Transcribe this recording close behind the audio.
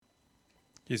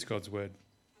Here's God's word.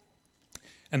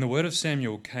 And the word of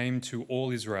Samuel came to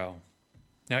all Israel.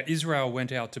 Now Israel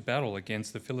went out to battle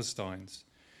against the Philistines.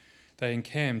 They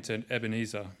encamped at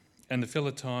Ebenezer, and the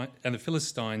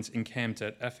Philistines encamped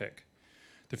at Aphek.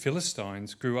 The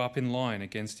Philistines grew up in line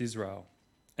against Israel,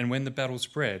 and when the battle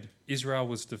spread, Israel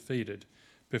was defeated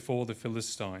before the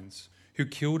Philistines, who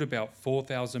killed about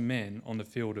 4,000 men on the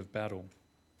field of battle.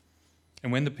 And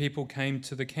when the people came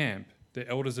to the camp, the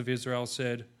elders of Israel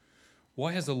said,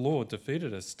 "Why has the Lord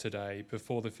defeated us today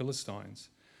before the Philistines?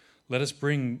 Let us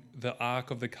bring the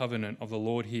ark of the covenant of the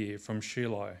Lord here from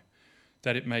Shiloh,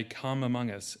 that it may come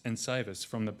among us and save us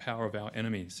from the power of our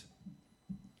enemies."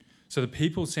 So the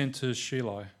people sent to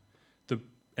Shiloh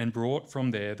and brought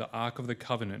from there the ark of the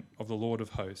covenant of the Lord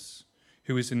of hosts,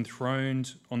 who is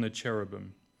enthroned on the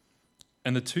cherubim.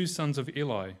 And the two sons of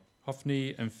Eli,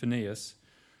 Hophni and Phinehas,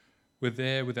 were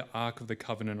there with the ark of the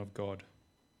covenant of God.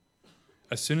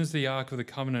 As soon as the ark of the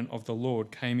covenant of the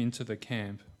Lord came into the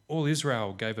camp, all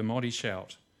Israel gave a mighty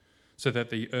shout, so that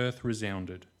the earth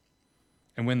resounded.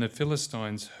 And when the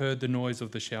Philistines heard the noise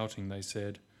of the shouting, they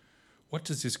said, "What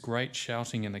does this great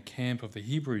shouting in the camp of the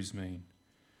Hebrews mean?"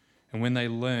 And when they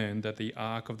learned that the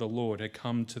ark of the Lord had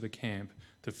come to the camp,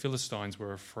 the Philistines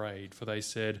were afraid, for they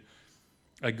said,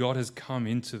 "A god has come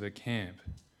into the camp."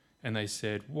 And they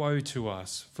said, "Woe to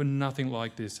us, for nothing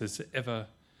like this has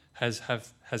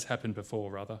happened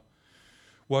before, rather.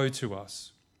 Woe to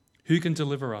us! Who can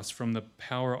deliver us from the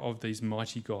power of these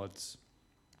mighty gods?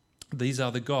 These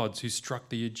are the gods who struck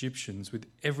the Egyptians with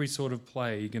every sort of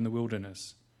plague in the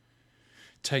wilderness.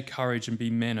 Take courage and be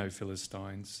men, O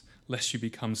Philistines, lest you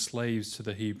become slaves to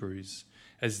the Hebrews,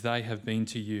 as they have been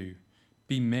to you.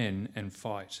 Be men and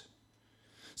fight."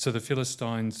 So the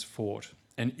Philistines fought,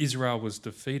 and Israel was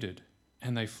defeated,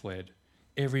 and they fled,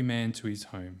 every man to his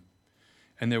home.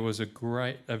 And there was a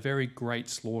very great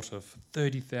slaughter, for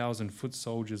 30,000 foot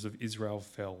soldiers of Israel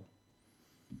fell.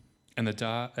 And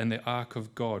the ark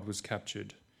of God was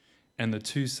captured, and the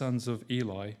two sons of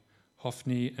Eli,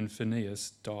 Hophni and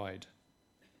Phinehas, died.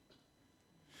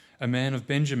 A man of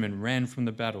Benjamin ran from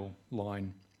the battle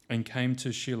line and came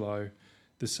to Shiloh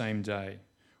the same day,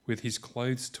 with his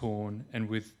clothes torn and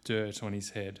with dirt on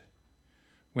his head.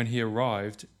 When he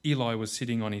arrived, Eli was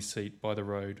sitting on his seat by the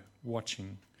road,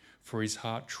 watching, for his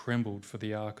heart trembled for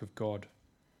the ark of God.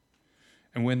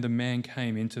 And when the man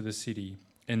came into the city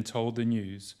and told the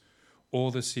news,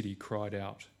 all the city cried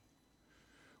out.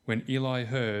 When Eli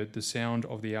heard the sound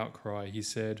of the outcry, he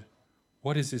said,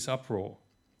 "What is this uproar?"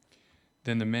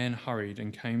 Then the man hurried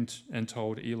and came and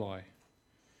told Eli.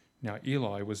 Now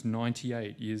Eli was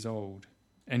 98 years old,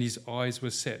 and his eyes were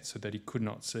set so that he could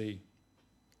not see.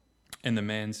 And the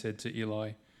man said to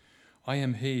Eli, "I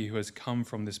am he who has come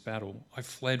from this battle. I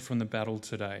fled from the battle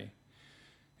today."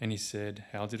 And he said,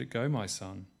 "How did it go, my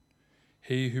son?"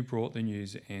 He who brought the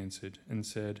news answered and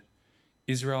said,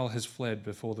 "Israel has fled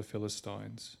before the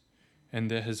Philistines, and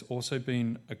there has also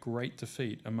been a great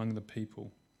defeat among the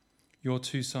people. Your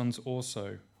two sons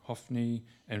also, Hophni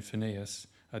and Phinehas,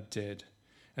 are dead,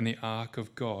 and the ark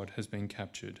of God has been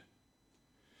captured."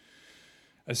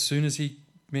 As soon as he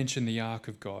mentioned the ark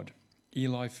of God,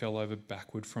 Eli fell over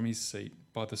backward from his seat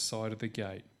by the side of the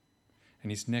gate, and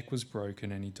his neck was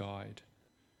broken and he died.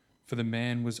 For the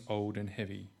man was old and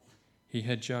heavy. He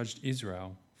had judged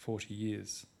Israel 40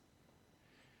 years.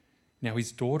 Now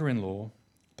his daughter-in-law,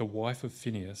 the wife of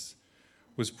Phinehas,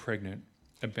 was pregnant,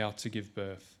 about to give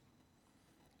birth.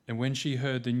 And when she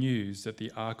heard the news that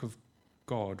the ark of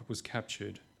God was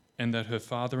captured, and that her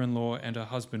father-in-law and her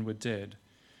husband were dead,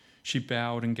 she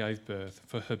bowed and gave birth,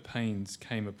 for her pains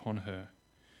came upon her.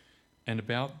 And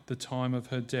about the time of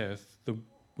her death, the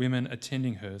women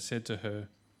attending her said to her,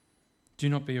 "Do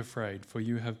not be afraid, for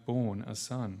you have borne a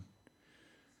son."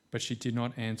 But she did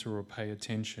not answer or pay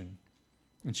attention.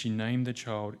 And she named the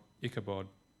child Ichabod,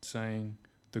 saying,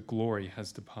 "The glory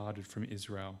has departed from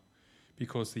Israel,"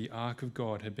 because the ark of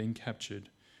God had been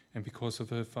captured, and because of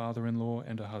her father-in-law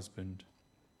and her husband.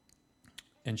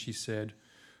 And she said,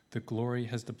 "The glory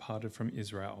has departed from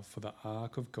Israel, for the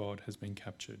ark of God has been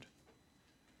captured."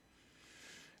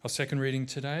 Our second reading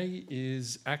today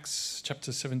is Acts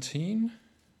chapter 17,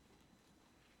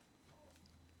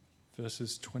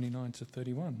 verses 29 to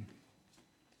 31.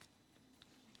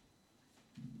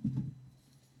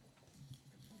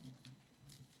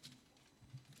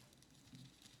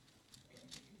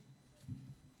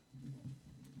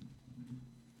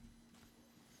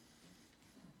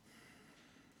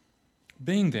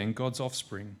 Being then God's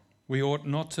offspring, we ought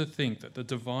not to think that the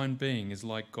divine being is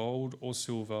like gold or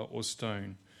silver or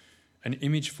stone, an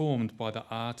image formed by the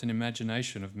art and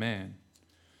imagination of man.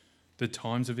 The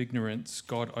times of ignorance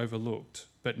God overlooked,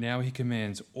 but now he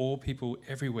commands all people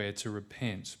everywhere to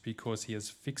repent, because he has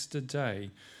fixed a day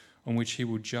on which he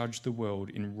will judge the world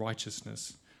in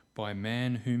righteousness by a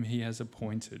man whom he has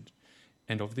appointed.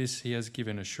 And of this he has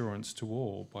given assurance to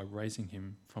all by raising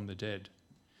him from the dead.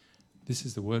 This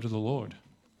is the word of the Lord.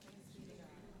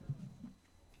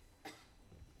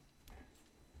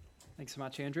 Thanks so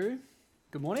much, Andrew.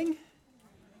 Good morning.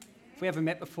 If we haven't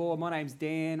met before, my name's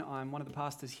Dan. I'm one of the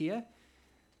pastors here.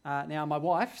 Now, my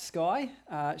wife, Skye,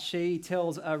 she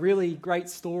tells a really great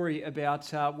story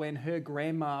about when her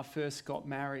grandma first got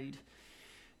married.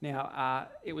 Now,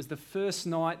 it was the first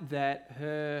night that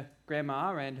her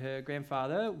grandma and her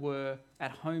grandfather were at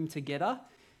home together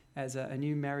as a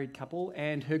new married couple,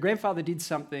 and her grandfather did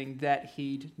something that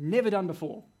he'd never done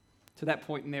before to that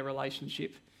point in their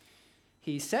relationship.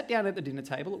 He sat down at the dinner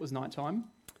table, it was nighttime,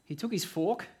 he took his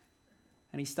fork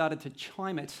and he started to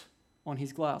chime it on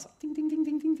his glass. Ding, ding, ding,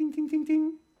 ding, ding, ding, ding, ding,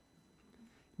 ding.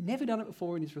 Never done it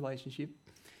before in his relationship.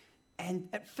 And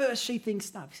at first she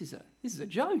thinks, no, this is a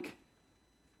joke.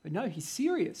 But no, he's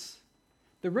serious.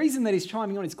 The reason that he's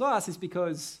chiming on his glass is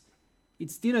because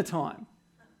it's dinner time.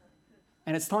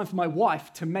 And it's time for my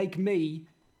wife to make me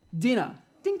dinner.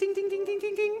 Ding, ding, ding, ding, ding,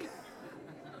 ding, ding.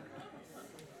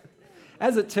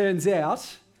 As it turns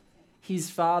out, his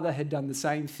father had done the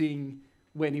same thing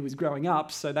when he was growing up,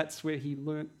 so that's where he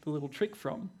learnt the little trick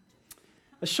from.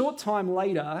 A short time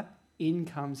later, in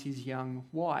comes his young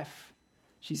wife.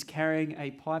 She's carrying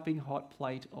a piping hot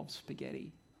plate of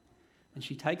spaghetti. And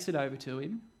she takes it over to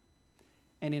him,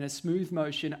 and in a smooth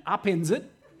motion, upends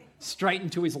it straight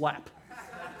into his lap.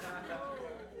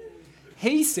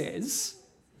 He says,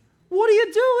 "What are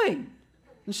you doing?"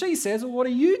 And she says, "Well, what are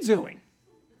you doing?"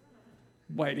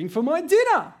 "Waiting for my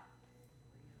dinner."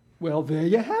 Well, there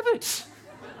you have it.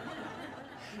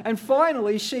 And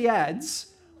finally, she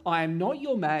adds, "I am not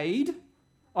your maid,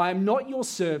 I am not your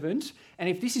servant, and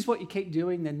if this is what you keep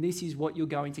doing, then this is what you're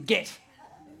going to get."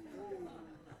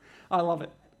 I love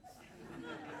it.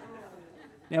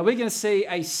 Now, we're going to see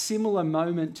a similar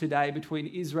moment today between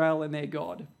Israel and their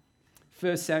God.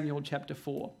 1 Samuel chapter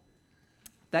 4.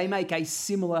 They make a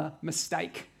similar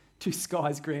mistake to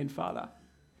Skye's grandfather.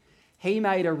 He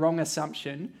made a wrong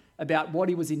assumption about what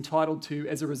he was entitled to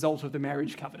as a result of the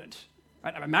marriage covenant.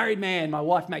 Right, I'm a married man, my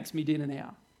wife makes me dinner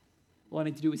now. All I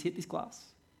need to do is hit this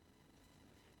glass.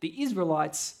 The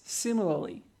Israelites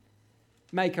similarly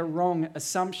make a wrong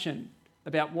assumption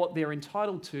about what they're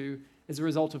entitled to as a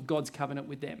result of God's covenant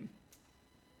with them.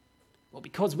 Well,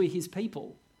 because we're his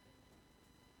people,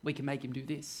 we can make him do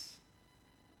this.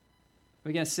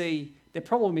 We're going to see the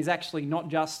problem is actually not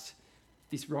just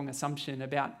this wrong assumption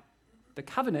about the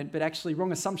covenant, but actually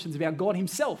wrong assumptions about God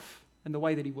himself and the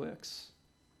way that he works.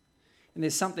 And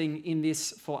there's something in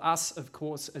this for us, of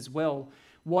course, as well.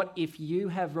 What if you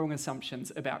have wrong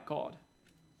assumptions about God?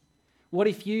 What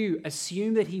if you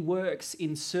assume that he works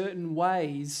in certain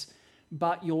ways,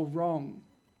 but you're wrong?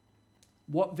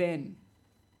 What then?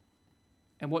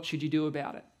 And what should you do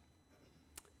about it?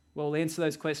 Well, we'll answer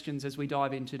those questions as we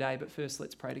dive in today, but first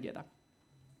let's pray together.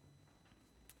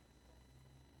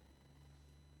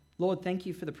 Lord, thank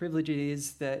you for the privilege it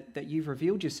is that you've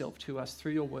revealed yourself to us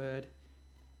through your word.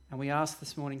 And we ask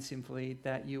this morning simply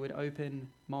that you would open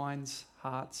minds,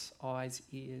 hearts, eyes,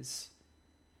 ears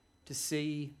to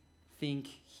see, think,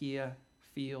 hear,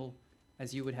 feel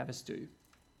as you would have us do.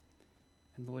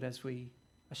 And Lord, as we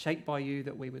are shaped by you,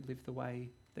 that we would live the way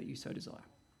that you so desire.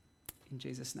 In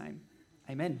Jesus' name,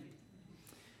 amen.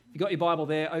 If you've got your Bible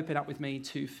there, open up with me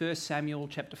to 1 Samuel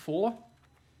chapter 4.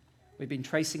 We've been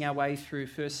tracing our way through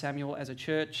 1 Samuel as a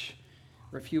church.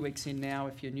 We're a few weeks in now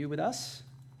if you're new with us.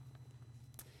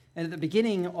 And at the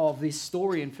beginning of this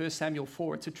story in 1 Samuel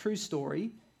 4, it's a true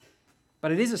story, but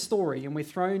it is a story, and we're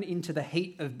thrown into the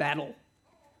heat of battle,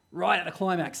 right at the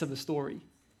climax of the story.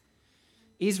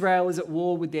 Israel is at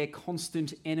war with their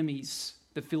constant enemies,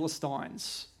 the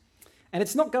Philistines, and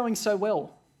it's not going so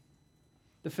well.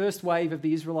 The first wave of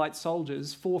the Israelite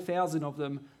soldiers, 4,000 of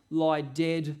them, lie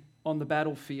dead on the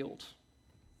battlefield.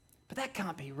 But that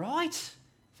can't be right,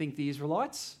 think the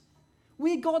Israelites.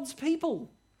 We're God's people.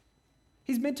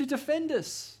 He's meant to defend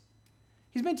us.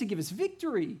 He's meant to give us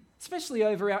victory, especially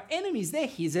over our enemies. They're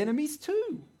his enemies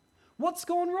too. What's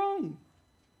gone wrong?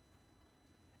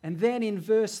 And then in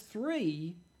verse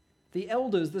 3, the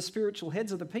elders, the spiritual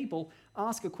heads of the people,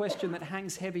 ask a question that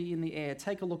hangs heavy in the air.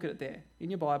 Take a look at it there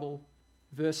in your Bible,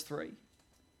 verse 3.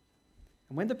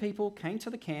 And when the people came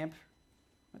to the camp,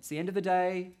 it's the end of the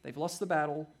day, they've lost the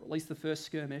battle, or at least the first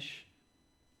skirmish.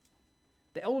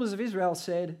 The elders of Israel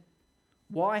said,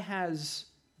 "Why has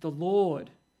the Lord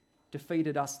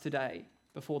defeated us today?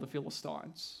 before the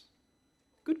Philistines?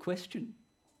 Good question.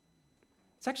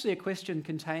 It's actually a question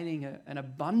containing an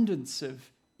abundance of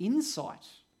insight.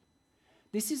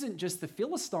 This isn't just the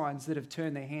Philistines that have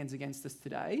turned their hands against us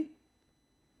today.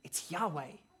 It's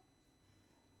Yahweh.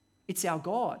 It's our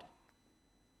God.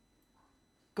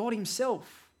 God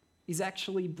himself is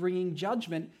actually bringing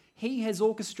judgment. He has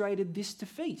orchestrated this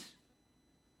defeat.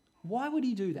 Why would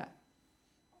he do that?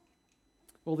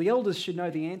 Well, the elders should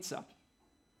know the answer.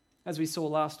 As we saw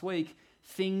last week,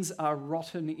 things are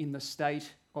rotten in the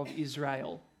state of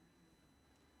Israel.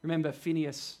 Remember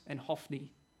Phinehas and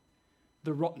Hophni,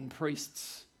 the rotten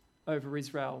priests over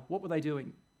Israel. What were they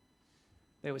doing?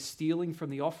 They were stealing from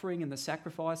the offering and the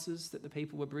sacrifices that the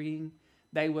people were bringing.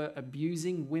 They were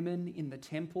abusing women in the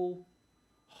temple.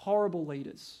 Horrible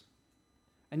leaders.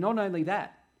 And not only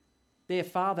that, their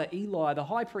father Eli, the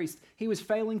high priest, he was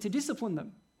failing to discipline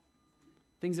them.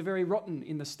 Things are very rotten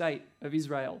in the state of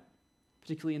Israel,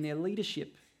 particularly in their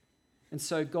leadership. And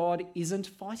so God isn't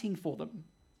fighting for them.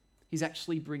 He's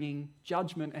actually bringing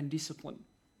judgment and discipline.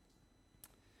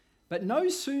 But no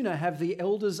sooner have the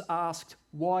elders asked,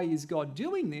 why is God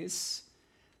doing this,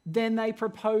 than they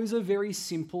propose a very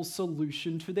simple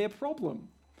solution to their problem.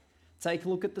 Take a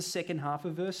look at the second half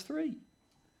of verse 3.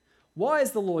 Why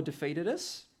has the Lord defeated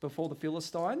us before the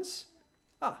Philistines?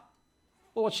 Well,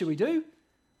 what should we do?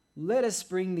 Let us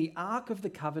bring the ark of the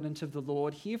covenant of the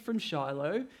Lord here from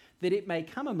Shiloh, that it may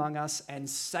come among us and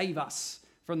save us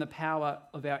from the power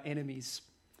of our enemies.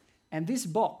 And this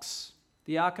box,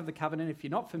 the ark of the covenant, if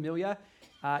you're not familiar,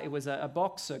 it was a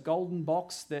box, a golden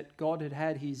box that God had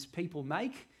had his people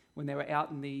make when they were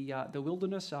out in the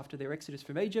wilderness after their exodus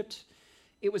from Egypt.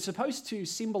 It was supposed to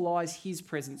symbolize his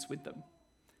presence with them.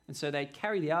 And so they'd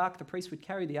carry the ark, the priest would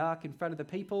carry the ark in front of the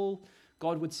people.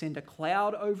 God would send a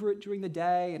cloud over it during the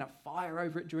day and a fire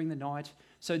over it during the night,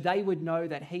 so they would know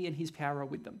that he and his power are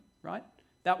with them, right?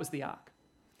 That was the ark.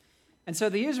 And so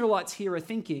the Israelites here are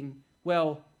thinking,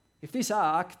 well, if this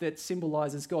ark that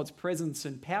symbolizes God's presence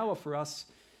and power for us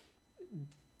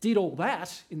did all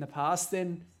that in the past,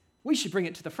 then we should bring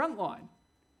it to the front line.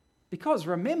 Because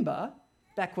remember,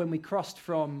 back when we crossed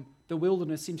from the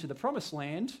wilderness into the promised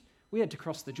land, we had to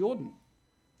cross the Jordan.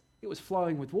 It was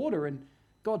flowing with water, and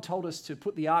God told us to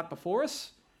put the ark before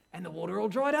us, and the water all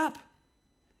dried up.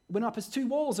 It went up as two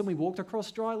walls, and we walked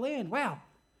across dry land. Wow.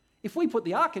 If we put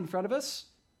the ark in front of us,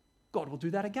 God will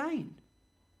do that again.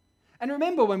 And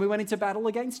remember when we went into battle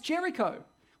against Jericho,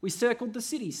 we circled the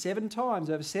city 7 times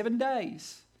over 7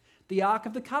 days. The Ark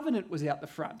of the Covenant was out the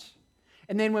front.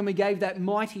 And then when we gave that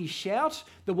mighty shout,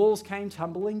 the walls came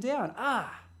tumbling down.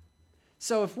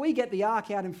 So if we get the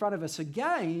ark out in front of us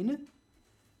again,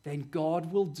 then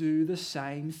God will do the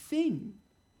same thing.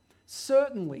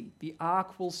 Certainly, the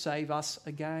ark will save us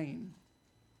again.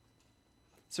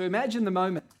 So imagine the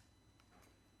moment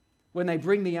when they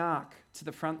bring the ark to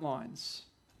the front lines.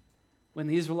 When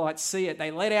the Israelites see it,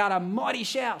 they let out a mighty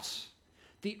shout.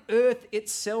 The earth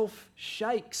itself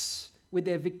shakes with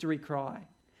their victory cry.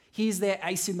 Here's their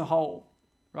ace in the hole,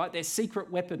 right? Their secret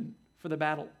weapon for the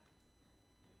battle.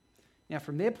 Now,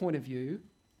 from their point of view,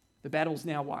 the battle's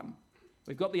now won.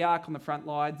 We've got the ark on the front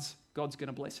lines. God's going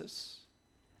to bless us.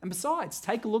 And besides,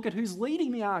 take a look at who's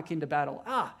leading the ark into battle.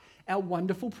 Our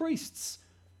wonderful priests,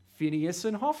 Phinehas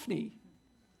and Hophni.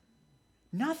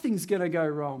 Nothing's going to go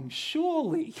wrong,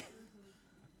 surely.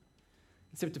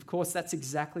 Except, of course, that's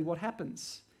exactly what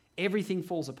happens. Everything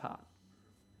falls apart.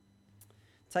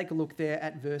 Take a look there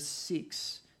at verse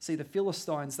 6. See, the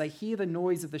Philistines, they hear the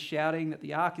noise of the shouting that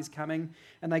the ark is coming,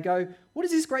 and they go, what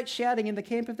does this great shouting in the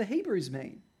camp of the Hebrews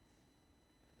mean?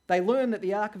 They learn that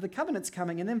the ark of the covenant's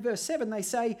coming, and then verse 7, they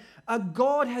say, a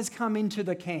god has come into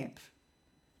the camp.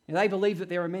 Now, they believe that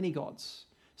there are many gods.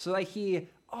 So they hear,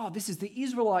 this is the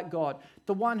Israelite God,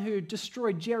 the one who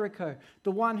destroyed Jericho,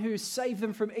 the one who saved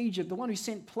them from Egypt, the one who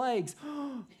sent plagues.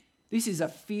 This is a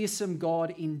fearsome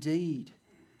God indeed.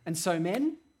 And so,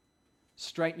 men,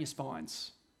 straighten your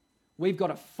spines. We've got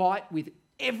to fight with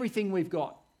everything we've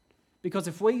got. Because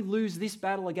if we lose this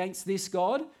battle against this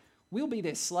God, we'll be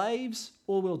their slaves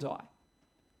or we'll die.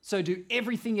 So do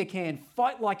everything you can.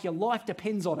 Fight like your life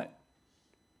depends on it.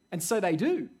 And so they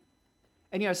do.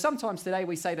 And, sometimes today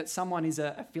we say that someone is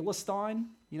a Philistine,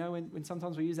 when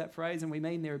sometimes we use that phrase and we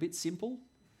mean they're a bit simple.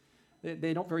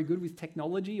 They're not very good with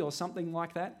technology or something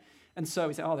like that. And so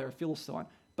we say, they're a Philistine.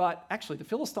 But actually, the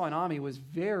Philistine army was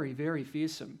very, very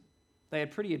fearsome. They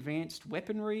had pretty advanced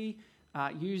weaponry,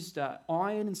 used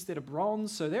iron instead of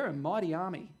bronze, so they're a mighty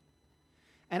army.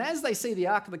 And as they see the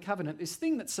Ark of the Covenant, this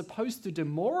thing that's supposed to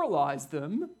demoralize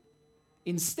them,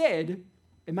 instead,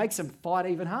 it makes them fight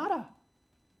even harder.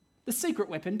 The secret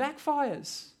weapon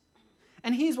backfires.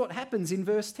 And here's what happens in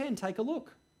verse 10. Take a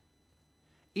look.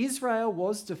 Israel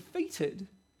was defeated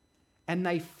and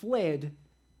they fled,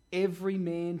 every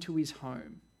man to his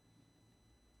home.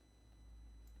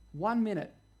 1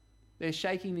 minute, they're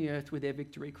shaking the earth with their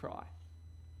victory cry.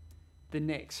 The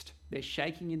next, they're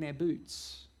shaking in their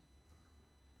boots.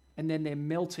 And then they're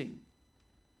melting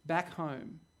back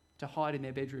home to hide in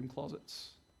their bedroom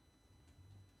closets.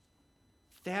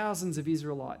 Thousands of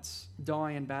Israelites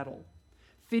die in battle.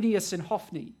 Phinehas and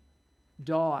Hophni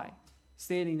die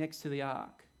standing next to the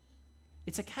ark.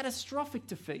 It's a catastrophic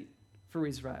defeat for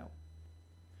Israel.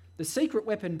 The secret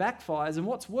weapon backfires, and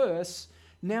what's worse,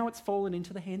 now it's fallen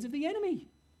into the hands of the enemy.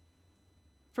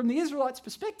 From the Israelites'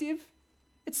 perspective,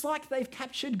 it's like they've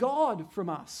captured God from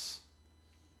us.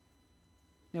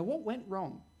 Now, what went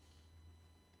wrong?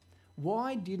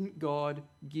 Why didn't God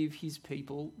give his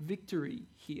people victory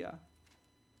here?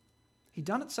 He'd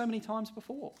done it so many times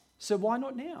before, so why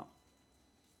not now?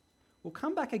 We'll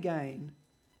come back again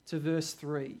to verse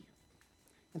 3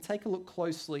 and take a look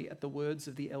closely at the words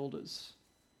of the elders.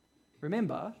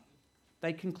 Remember,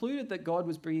 they concluded that God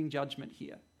was bringing judgment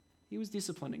here. He was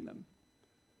disciplining them.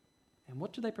 And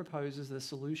what do they propose as the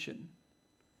solution?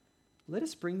 Let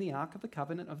us bring the ark of the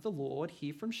covenant of the Lord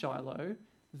here from Shiloh,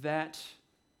 that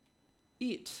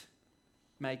it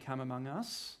may come among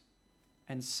us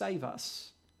and save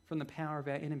us from the power of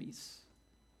our enemies.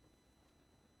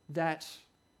 That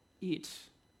it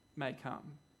may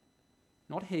come.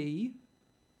 Not he,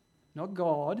 not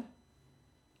God,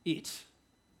 it.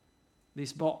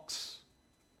 This box.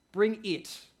 Bring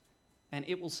it, and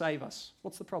it will save us.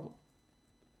 What's the problem?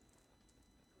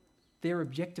 They're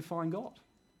objectifying God.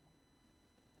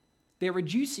 They're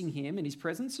reducing him and his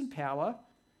presence and power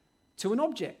to an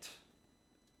object.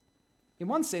 In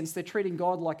one sense, they're treating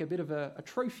God like a bit of a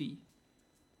trophy,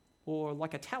 or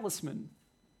like a talisman,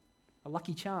 a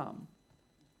lucky charm,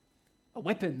 a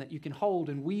weapon that you can hold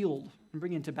and wield and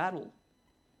bring into battle.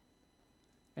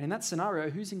 And in that scenario,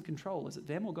 who's in control? Is it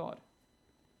them or God?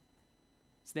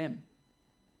 It's them.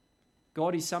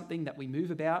 God is something that we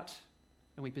move about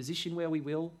and we position where we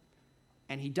will,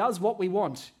 and he does what we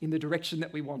want in the direction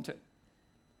that we want it.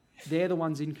 They're the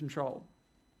ones in control.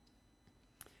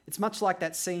 It's much like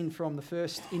that scene from the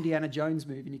first Indiana Jones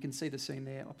movie, and you can see the scene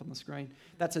there up on the screen.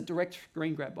 That's a direct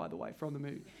screen grab, by the way, from the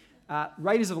movie.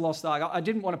 Raiders of the Lost Ark. I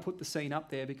didn't want to put the scene up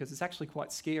there because it's actually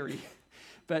quite scary.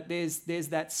 But there's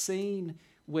that scene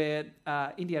where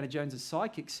Indiana Jones'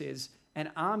 sidekick says,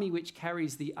 "An army which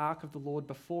carries the ark of the Lord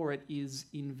before it is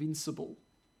invincible."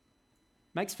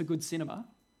 Makes for good cinema,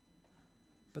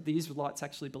 but the Israelites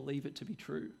actually believe it to be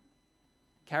true.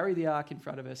 Carry the ark in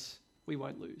front of us, we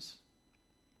won't lose.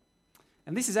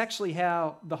 And this is actually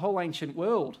how the whole ancient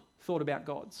world thought about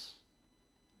gods.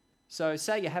 So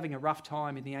say you're having a rough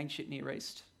time in the ancient Near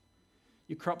East.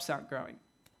 Your crops aren't growing.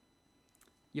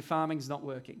 Your farming's not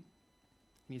working.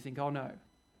 And you think, oh no,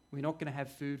 we're not going to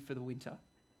have food for the winter.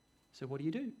 So what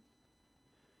do?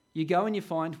 You go and you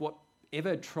find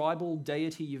whatever tribal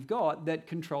deity you've got that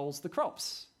controls the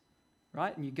crops,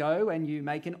 right? And you go and you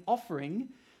make an offering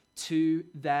to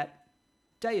that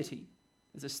deity.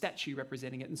 There's a statue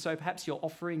representing it. And so perhaps your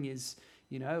offering is,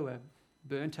 a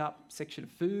burnt up section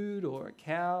of food or a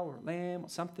cow or a lamb or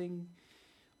something.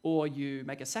 Or you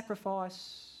make a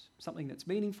sacrifice, something that's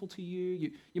meaningful to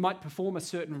you. You might perform a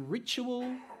certain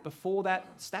ritual before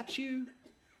that statue.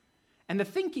 And the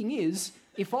thinking is,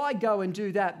 if I go and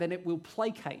do that, then it will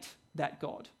placate that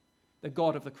God, the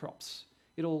God of the crops.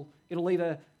 It'll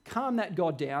either calm that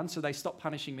God down so they stop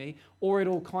punishing me, or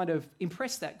it'll kind of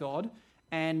impress that God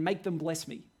and make them bless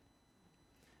me.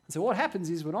 And so what happens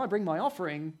is when I bring my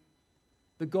offering,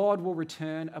 the God will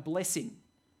return a blessing.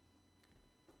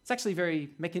 It's actually very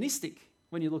mechanistic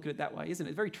when you look at it that way, isn't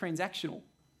it? Very transactional.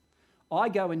 I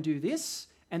go and do this,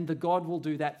 and the God will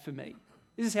do that for me.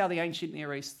 This is how the ancient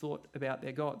Near East thought about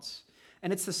their gods.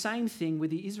 And it's the same thing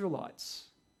with the Israelites.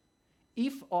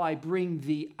 If I bring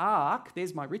the ark,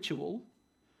 there's my ritual,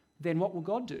 then what will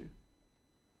God do?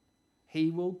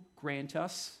 He will grant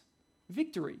us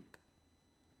victory.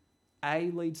 A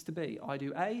leads to B. I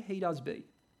do A, he does B.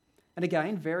 And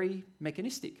again, very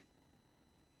mechanistic.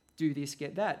 Do this,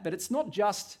 get that. But it's not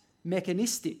just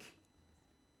mechanistic.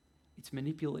 It's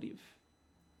manipulative.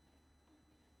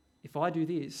 If I do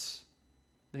this,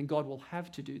 then God will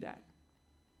have to do that.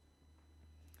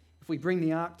 If we bring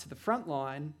the ark to the front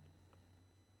line,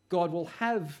 God will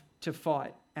have to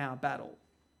fight our battle.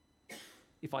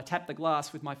 If I tap the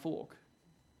glass with my fork,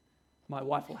 my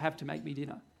wife will have to make me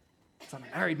dinner. So I'm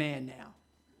a married man now.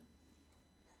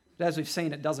 But as we've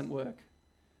seen, it doesn't work.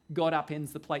 God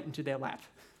upends the plate into their lap.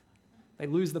 They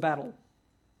lose the battle.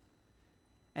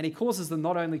 And he causes them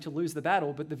not only to lose the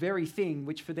battle, but the very thing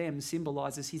which for them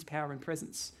symbolizes his power and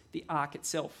presence, the ark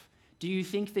itself. Do you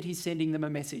think that he's sending them a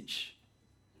message?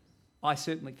 I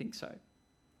certainly think so.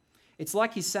 It's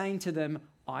like he's saying to them,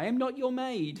 I am not your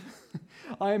maid.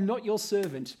 I am not your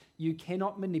servant. You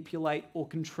cannot manipulate or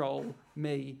control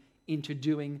me into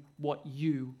doing what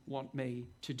you want me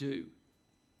to do.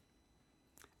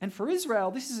 And for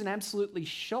Israel, this is an absolutely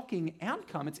shocking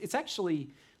outcome. It's actually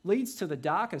leads to the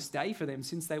darkest day for them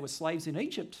since they were slaves in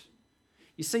Egypt.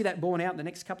 You see that borne out in the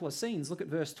next couple of scenes. Look at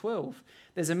verse 12.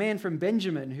 There's a man from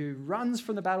Benjamin who runs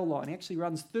from the battle line. He actually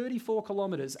runs 34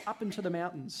 kilometres up into the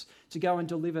mountains to go and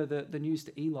deliver the news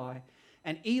to Eli.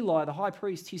 And Eli, the high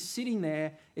priest, he's sitting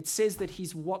there. It says that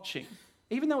he's watching,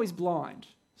 even though he's blind.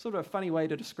 Sort of a funny way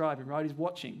to describe him, right? He's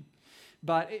watching.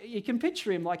 But you can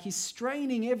picture him like he's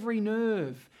straining every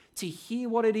nerve to hear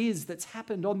what it is that's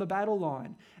happened on the battle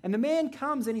line. And the man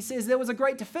comes and he says, there was a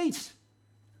great defeat.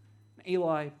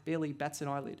 Eli barely bats an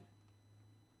eyelid.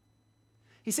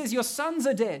 He says, your sons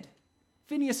are dead,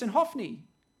 Phinehas and Hophni.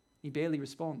 He barely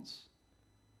responds.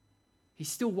 He's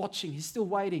still watching, he's still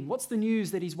waiting. What's the news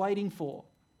that he's waiting for?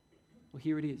 Well,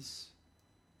 here it is.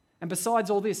 And besides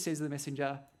all this, says the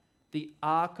messenger, the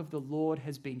ark of the Lord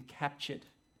has been captured.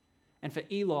 And for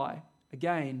Eli,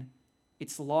 again,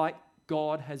 it's like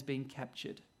God has been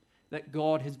captured, that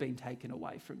God has been taken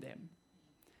away from them.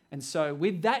 And so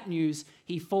with that news,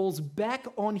 he falls back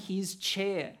on his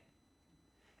chair.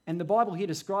 And the Bible here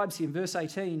describes him, verse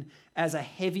 18, as a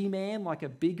heavy man, like a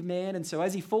big man. And so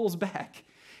as he falls back,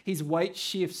 his weight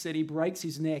shifts and he breaks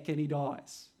his neck and he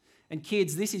dies. And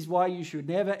kids, this is why you should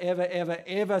never, ever, ever,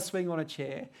 ever swing on a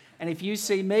chair. And if you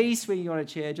see me swinging on a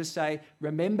chair, just say,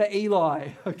 remember Eli,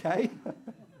 okay?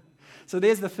 So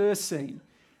there's the first scene.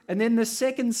 And then the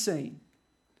second scene,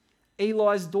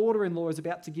 Eli's daughter-in-law is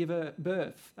about to give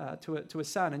birth to a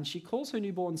son, and she calls her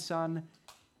newborn son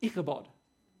Ichabod.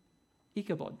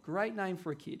 Ichabod, great name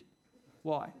for a kid.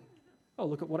 Why? Oh,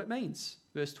 look at what it means.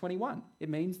 Verse 21, it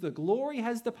means the glory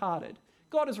has departed.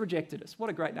 God has rejected us. What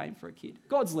a great name for a kid.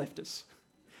 God's left us.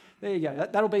 There you go.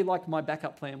 That'll be like my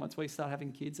backup plan once we start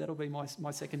having kids. That'll be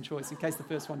my second choice in case the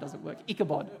first one doesn't work.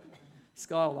 Ichabod.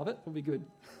 Sky will love it. It'll be good.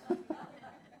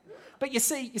 But you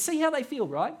see how they feel,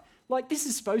 right? Like this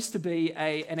is supposed to be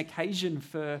an occasion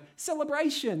for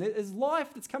celebration. There's life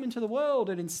that's come into the world,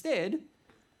 and instead,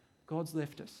 God's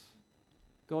left us.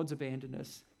 God's abandoned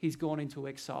us. He's gone into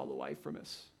exile away from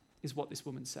us, is what this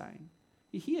woman's saying.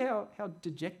 You hear how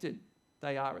dejected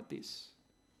they are at this.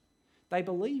 They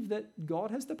believe that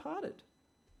God has departed.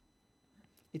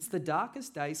 It's the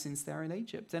darkest day since they're in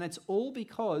Egypt, and it's all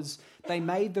because they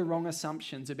made the wrong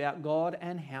assumptions about God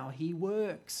and how he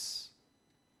works.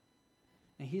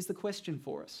 Now, here's the question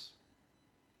for us.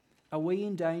 Are we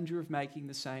in danger of making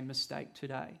the same mistake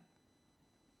today?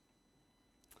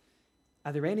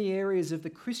 Are there any areas of the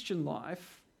Christian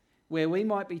life where we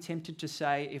might be tempted to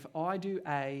say, if I do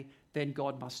A, then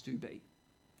God must do B?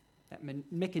 That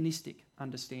mechanistic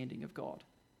understanding of God.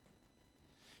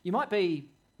 You might be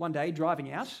one day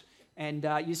driving out and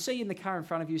you see in the car in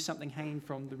front of you something hanging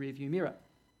from the rearview mirror.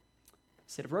 A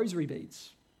set of rosary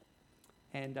beads.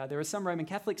 And there are some Roman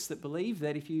Catholics that believe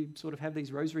that if you sort of have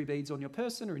these rosary beads on your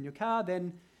person or in your car,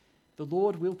 then the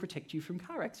Lord will protect you from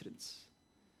car accidents.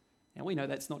 Now, we know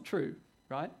that's not true,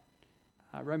 right?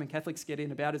 Roman Catholics get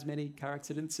in about as many car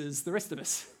accidents as the rest of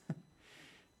us.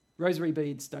 Rosary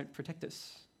beads don't protect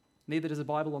us. Neither does a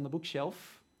Bible on the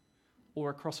bookshelf or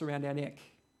a cross around our neck.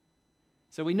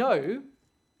 So we know,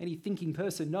 any thinking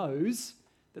person knows,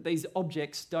 that these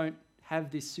objects don't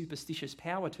have this superstitious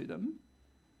power to them.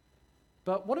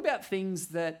 But what about things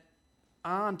that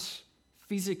aren't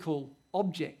physical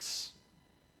objects,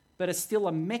 but are still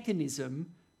a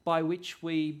mechanism by which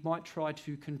we might try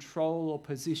to control or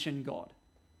position God?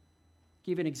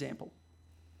 Give an example.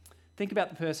 Think about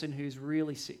the person who's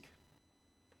really sick.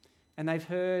 And they've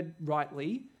heard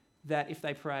rightly that if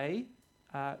they pray,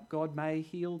 God may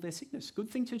heal their sickness. Good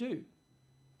thing to do.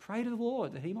 Pray to the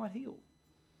Lord that he might heal.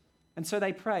 And so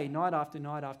they pray night after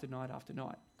night after night after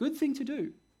night. Good thing to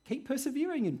do. Keep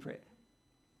persevering in prayer.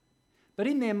 But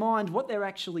in their mind, what they're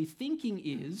actually thinking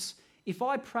is, if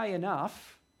I pray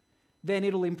enough, then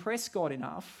it'll impress God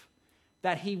enough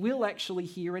that he will actually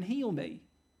hear and heal me.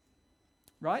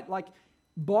 Right? Like,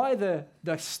 by the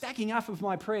stacking up of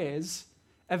my prayers,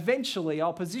 eventually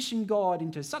I'll position God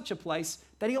into such a place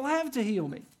that he'll have to heal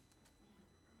me.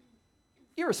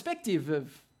 Irrespective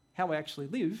of how I actually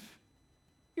live,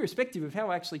 irrespective of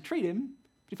how I actually treat him,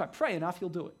 but if I pray enough, he'll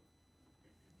do it.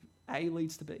 A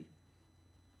leads to B.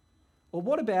 Or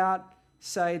what about,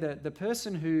 say, the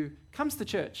person who comes to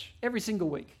church every single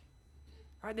week,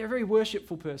 Right? They're a very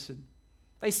worshipful person.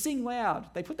 They sing loud.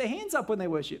 They put their hands up when they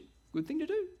worship. Good thing to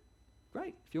do.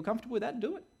 Great. If you're comfortable with that,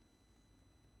 do it.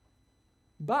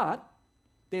 But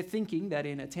they're thinking that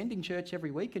in attending church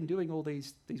every week and doing all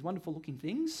these wonderful looking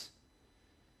things,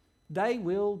 they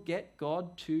will get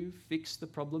God to fix the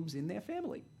problems in their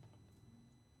family.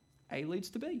 A leads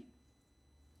to B.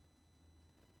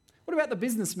 What about the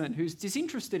businessman who's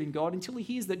disinterested in God until he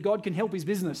hears that God can help his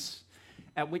business,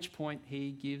 at which point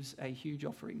he gives a huge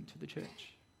offering to the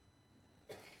church?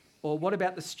 Or what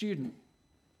about the student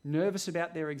nervous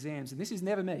about their exams? And this is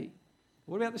never me.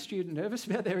 What about the student nervous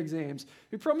about their exams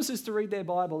who promises to read their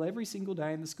Bible every single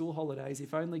day in the school holidays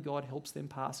if only God helps them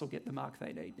pass or get the mark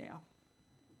they need now?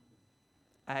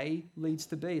 A leads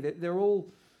to B. They're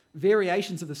all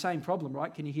variations of the same problem,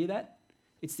 right? Can you hear that?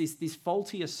 It's this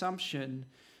faulty assumption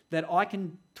that I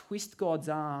can twist God's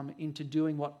arm into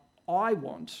doing what I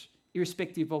want,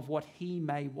 irrespective of what he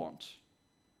may want.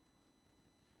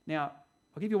 Now,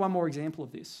 I'll give you one more example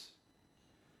of this.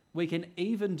 We can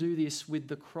even do this with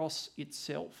the cross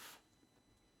itself.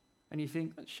 And you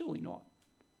think, surely not.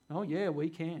 Oh yeah, we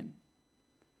can.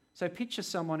 So picture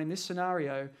someone in this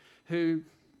scenario who,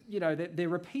 they're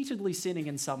repeatedly sinning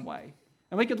in some way.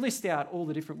 And we could list out all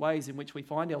the different ways in which we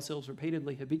find ourselves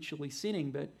repeatedly, habitually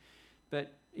sinning,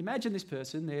 but imagine this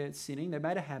person, they're sinning, they've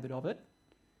made a habit of it.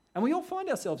 And we all find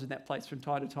ourselves in that place from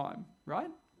time to time, right?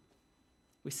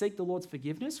 We seek the Lord's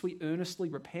forgiveness, we earnestly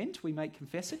repent, we may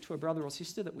confess it to a brother or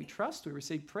sister that we trust, we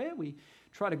receive prayer, we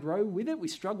try to grow with it, we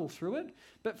struggle through it.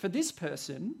 But for this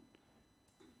person,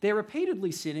 they're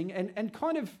repeatedly sinning and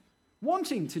kind of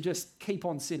wanting to just keep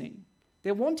on sinning.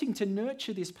 They're wanting to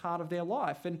nurture this part of their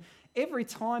life. And every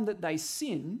time that they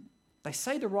sin, they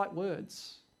say the right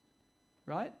words,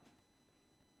 right?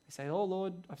 They say, oh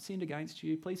Lord, I've sinned against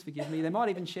you, please forgive me. They might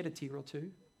even shed a tear or two.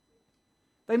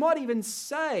 They might even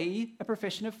say a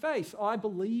profession of faith. I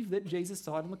believe that Jesus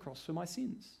died on the cross for my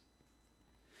sins.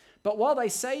 But while they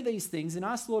say these things and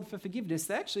ask the Lord for forgiveness,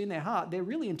 they actually in their heart, they're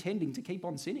really intending to keep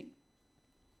on sinning.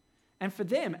 And for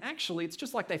them, actually, it's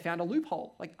just like they found a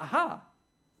loophole. Like, aha,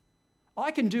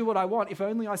 I can do what I want if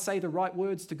only I say the right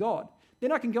words to God.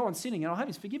 Then I can go on sinning and I'll have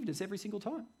his forgiveness every single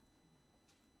time.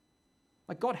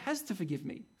 Like, God has to forgive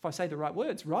me if I say the right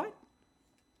words, right?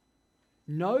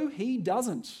 No, he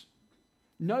doesn't.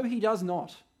 No, he does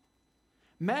not.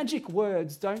 Magic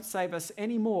words don't save us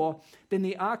any more than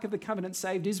the Ark of the Covenant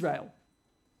saved Israel.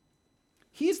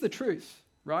 Here's the truth,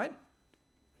 right?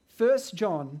 1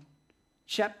 John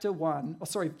chapter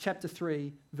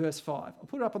 3, verse 5. I'll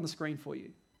put it up on the screen for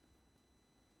you.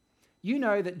 You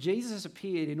know that Jesus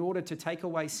appeared in order to take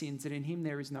away sins, and in him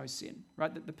there is no sin,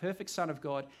 right? That the perfect Son of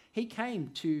God, he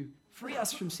came to free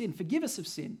us from sin, forgive us of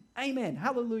sin. Amen.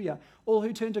 Hallelujah. All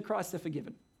who turn to Christ are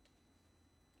forgiven.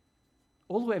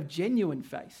 All who have genuine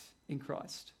faith in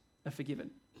Christ are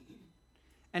forgiven.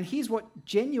 And here's what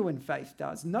genuine faith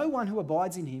does. No one who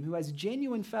abides in him, who has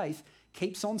genuine faith,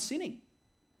 keeps on sinning.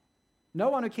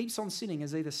 No one who keeps on sinning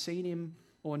has either seen him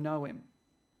or know him.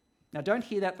 Now, don't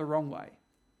hear that the wrong way.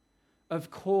 Of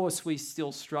course, we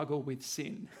still struggle with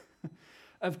sin.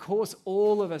 Of course,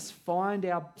 all of us find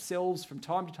ourselves from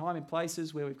time to time in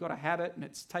places where we've got a habit and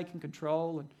it's taken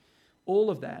control and all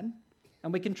of that.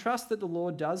 And we can trust that the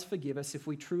Lord does forgive us if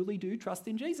we truly do trust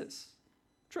in Jesus.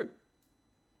 True.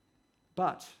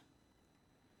 But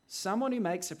someone who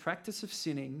makes a practice of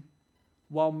sinning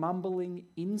while mumbling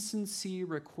insincere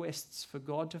requests for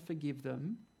God to forgive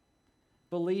them,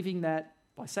 believing that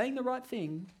by saying the right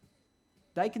thing,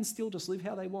 they can still just live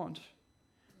how they want,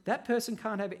 that person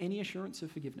can't have any assurance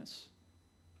of forgiveness.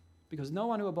 Because no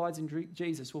one who abides in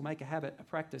Jesus will make a habit, a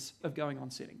practice of going on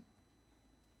sinning.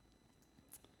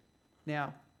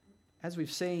 Now, as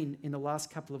we've seen in the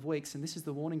last couple of weeks, and this is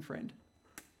the warning, friend,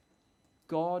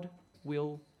 God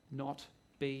will not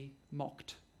be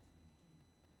mocked.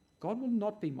 God will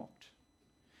not be mocked.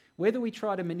 Whether we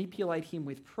try to manipulate him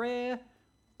with prayer,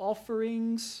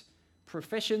 offerings,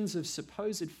 professions of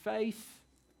supposed faith,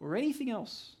 or anything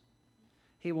else,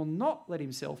 he will not let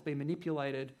himself be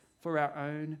manipulated for our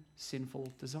own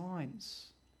sinful designs.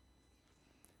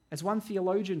 As one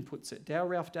theologian puts it, Dow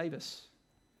Ralph Davis,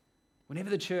 whenever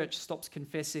the church stops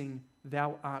confessing,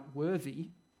 thou art worthy,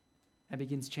 and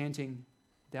begins chanting,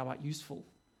 thou art useful,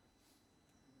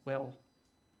 well,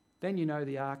 then you know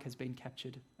the ark has been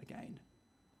captured again.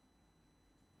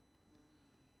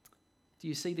 Do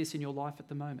you see this in your life at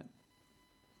the moment?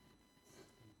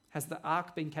 Has the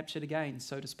ark been captured again,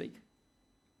 so to speak?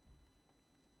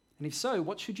 And if so,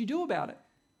 what should you do about it?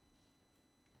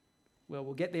 Well,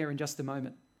 we'll get there in just a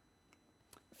moment.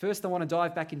 First, I want to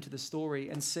dive back into the story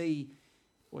and see,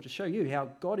 or to show you how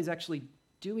God is actually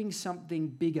doing something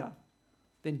bigger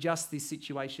than just this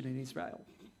situation in Israel.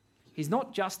 He's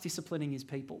not just disciplining his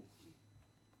people.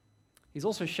 He's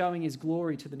also showing his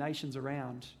glory to the nations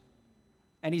around.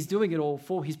 And he's doing it all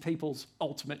for his people's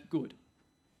ultimate good.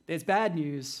 There's bad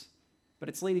news, but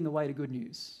it's leading the way to good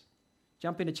news.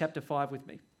 Jump into chapter 5 with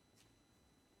me.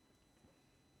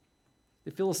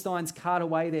 The Philistines cart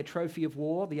away their trophy of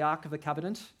war, the Ark of the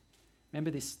Covenant. Remember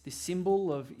this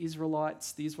symbol of the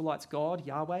Israelites' God,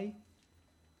 Yahweh?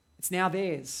 It's now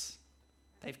theirs.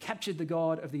 They've captured the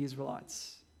God of the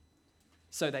Israelites.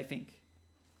 So they think.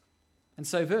 And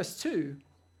so verse 2,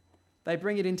 they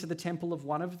bring it into the temple of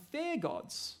one of their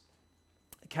gods,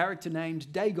 a character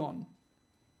named Dagon.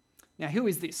 Now, who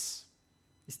is this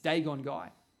Dagon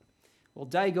guy? Well,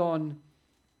 Dagon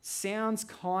sounds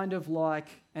kind of like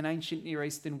an ancient Near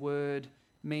Eastern word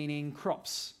meaning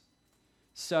crops.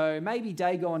 So maybe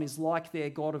Dagon is like their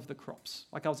god of the crops,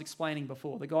 like I was explaining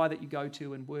before, the guy that you go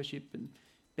to and worship and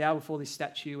bow before this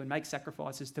statue and make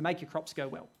sacrifices to make your crops go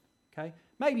well. Okay?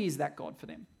 Maybe he's that god for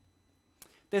them.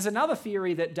 There's another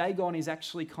theory that Dagon is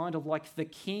actually kind of like the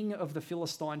king of the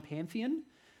Philistine pantheon,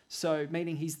 so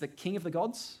meaning he's the king of the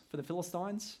gods for the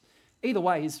Philistines. Either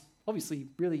way is obviously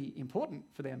really important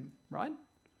for them, right?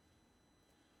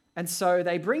 And so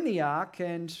they bring the ark,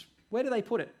 and where do they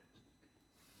put it?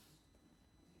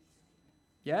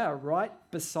 Yeah, right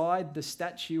beside the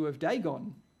statue of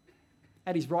Dagon,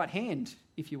 at his right hand,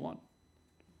 if you want.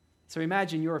 So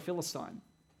imagine you're a Philistine.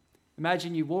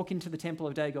 Imagine you walk into the temple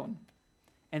of Dagon,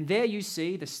 and there you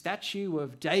see the statue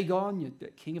of Dagon, the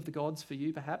king of the gods for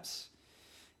you perhaps.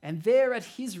 And there at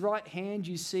his right hand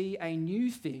you see a new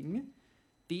thing,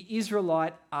 the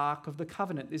Israelite Ark of the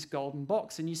Covenant, this golden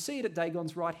box. And you see it at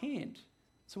Dagon's right hand.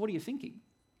 So what are you thinking?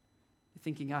 You're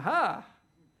thinking, aha,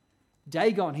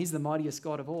 Dagon, he's the mightiest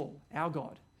God of all, our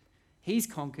God. He's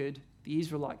conquered the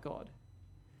Israelite God.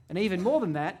 And even more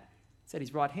than that, it's at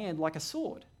his right hand like a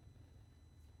sword.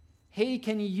 He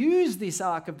can use this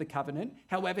Ark of the Covenant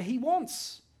however he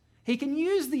wants. He can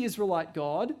use the Israelite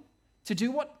God to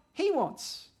do what he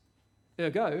wants.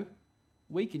 Ergo,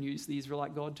 we can use the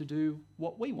Israelite God to do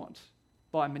what we want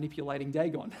by manipulating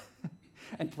Dagon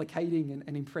and placating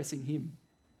and impressing him.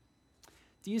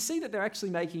 Do you see that they're actually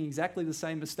making exactly the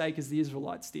same mistake as the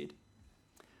Israelites did?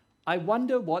 I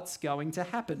wonder what's going to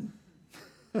happen.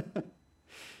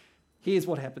 Here's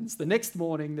what happens. The next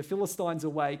morning, the Philistines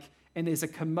awake, and there's a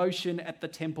commotion at the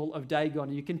temple of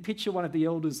Dagon. You can picture one of the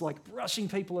elders like brushing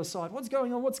people aside. What's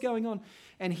going on? What's going on?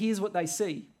 And here's what they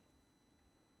see.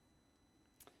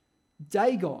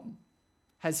 Dagon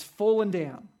has fallen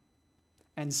down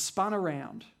and spun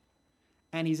around,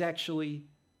 and he's actually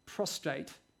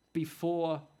prostrate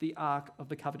before the Ark of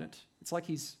the Covenant. It's like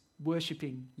he's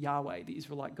worshipping Yahweh, the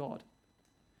Israelite God.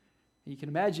 And you can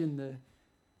imagine the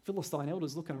Philistine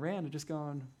elders looking around and just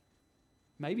going,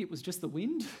 maybe it was just the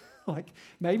wind? Like,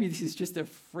 maybe this is just a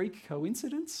freak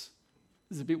coincidence?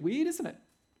 This is a bit weird, isn't it?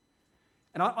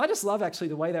 And I just love actually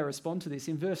the way they respond to this.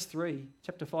 In verse 3,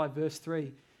 chapter 5, verse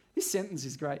 3, this sentence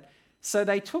is great. So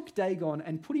they took Dagon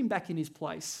and put him back in his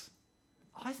place.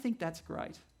 I think that's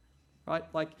great, right?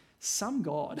 Like, some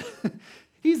God.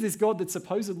 Here's this God that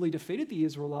supposedly defeated the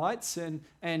Israelites and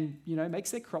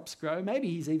makes their crops grow. Maybe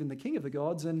he's even the king of the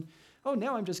gods. And,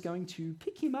 now I'm just going to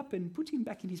pick him up and put him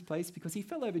back in his place because he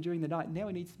fell over during the night and now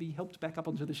he needs to be helped back up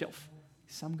onto the shelf.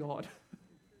 Some God.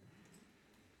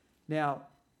 Now,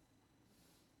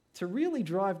 to really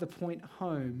drive the point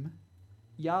home,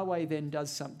 Yahweh then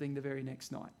does something the very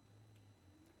next night.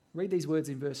 Read these words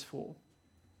in verse 4.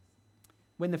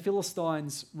 When the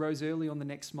Philistines rose early on the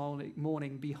next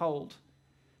morning, behold,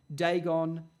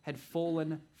 Dagon had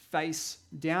fallen face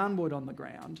downward on the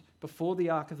ground before the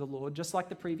ark of the Lord, just like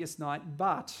the previous night,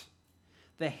 but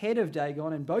the head of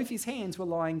Dagon and both his hands were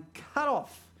lying cut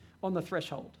off on the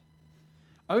threshold.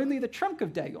 Only the trunk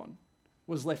of Dagon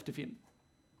was left of him. Do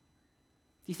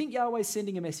you think Yahweh's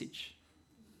sending a message?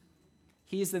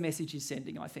 Here's the message he's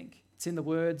sending, I think. It's in the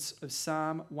words of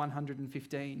Psalm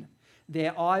 115.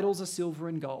 Their idols are silver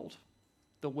and gold,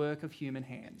 the work of human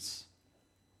hands.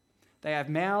 They have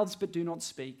mouths but do not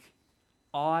speak,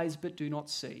 eyes but do not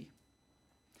see.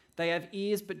 They have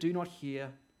ears but do not hear,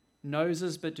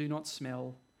 noses but do not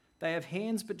smell. They have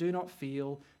hands but do not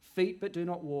feel, feet but do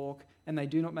not walk, and they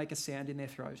do not make a sound in their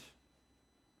throat.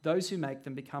 Those who make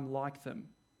them become like them,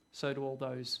 so do all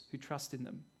those who trust in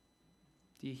them.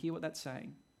 Do you hear what that's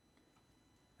saying?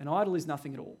 An idol is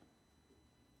nothing at all.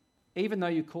 Even though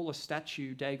you call a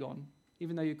statue Dagon,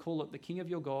 even though you call it the king of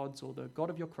your gods or the god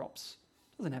of your crops,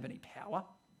 it doesn't have any power.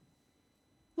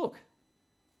 Look,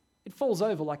 it falls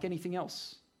over like anything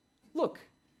else. Look,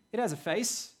 it has a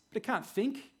face, but it can't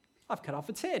think. I've cut off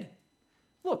its head.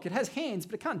 Look, it has hands,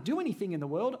 but it can't do anything in the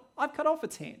world. I've cut off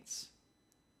its hands.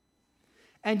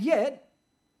 And yet,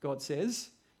 God says,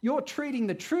 you're treating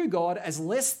the true God as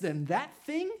less than that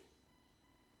thing?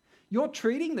 You're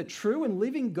treating the true and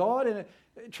living God and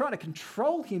trying to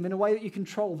control him in a way that you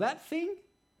control that thing?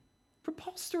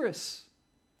 Preposterous.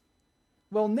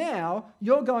 Well, now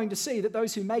you're going to see that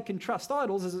those who make and trust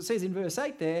idols, as it says in verse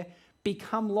 8 there,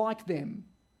 become like them.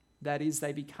 That is,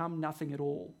 they become nothing at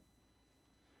all.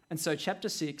 And so chapter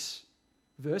 5,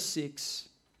 verse 6,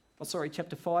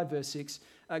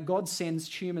 God sends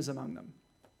tumours among them.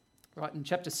 Right, in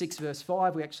chapter 6, verse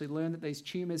 5, we actually learn that these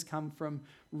tumours come from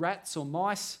rats or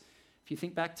mice. If you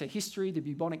think back to history, the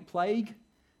bubonic plague,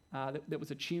 that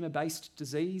was a tumour-based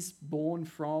disease born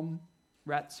from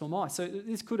rats or mice. So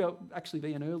this could actually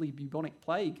be an early bubonic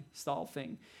plague style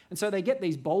thing. And so they get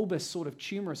these bulbous sort of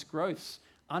tumorous growths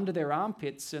under their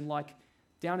armpits and like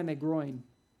down in their groin.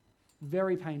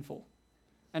 Very painful.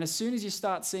 And as soon as you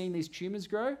start seeing these tumours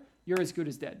grow, you're as good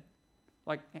as dead.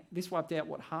 Like this wiped out,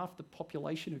 half the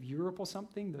population of Europe or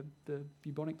something, the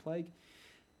bubonic plague.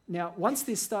 Now, once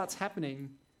this starts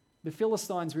happening, the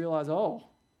Philistines realise,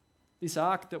 this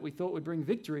ark that we thought would bring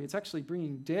victory, it's actually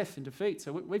bringing death and defeat.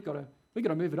 So we've got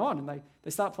to move it on. And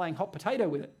they start playing hot potato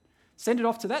with it. Send it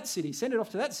off to that city, send it off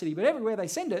to that city. But everywhere they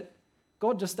send it,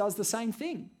 God just does the same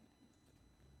thing.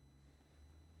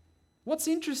 What's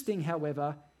interesting,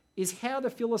 however, is how the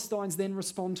Philistines then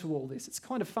respond to all this. It's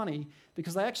kind of funny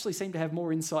because they actually seem to have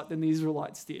more insight than the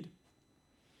Israelites did.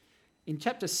 In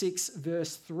chapter 6,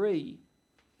 verse 3,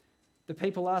 the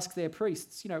people ask their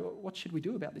priests, what should we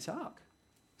do about this ark?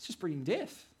 It's just bringing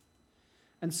death.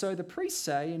 And so the priests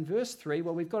say in verse 3,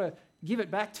 well, we've got to give it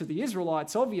back to the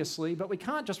Israelites, obviously, but we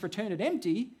can't just return it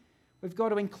empty. We've got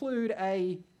to include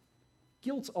a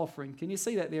guilt offering. Can you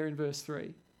see that there in verse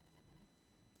 3?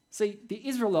 See, the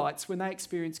Israelites, when they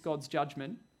experienced God's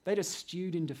judgment, they just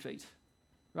stewed in defeat,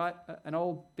 right? An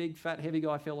old, big, fat, heavy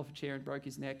guy fell off a chair and broke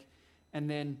his neck, and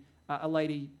then a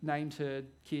lady named her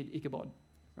kid Ichabod,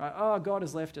 right? Oh, God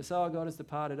has left us. Oh, God has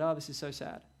departed. Oh, this is so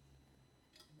sad.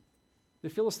 The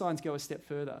Philistines go a step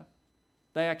further.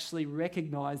 They actually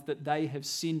recognize that they have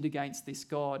sinned against this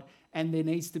God, and there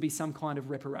needs to be some kind of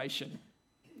reparation.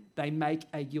 They make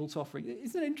a guilt offering.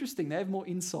 Isn't it interesting? They have more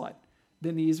insight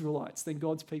than the Israelites, than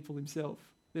God's people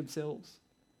themselves.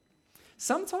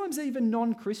 Sometimes even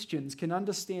non-Christians can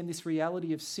understand this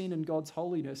reality of sin and God's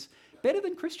holiness better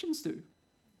than Christians do,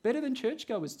 better than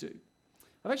churchgoers do.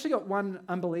 I've actually got one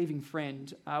unbelieving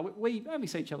friend. We only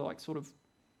see each other like sort of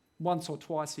once or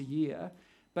twice a year,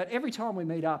 but every time we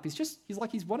meet up,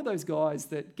 he's one of those guys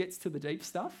that gets to the deep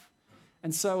stuff,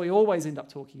 and so we always end up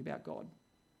talking about God.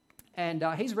 And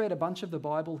he's read a bunch of the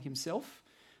Bible himself.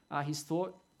 He's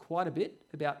thought quite a bit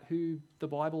about who the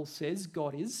Bible says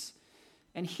God is.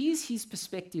 And here's his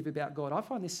perspective about God. I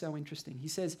find this so interesting. He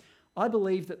says, I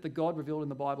believe that the God revealed in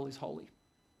the Bible is holy.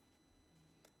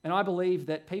 And I believe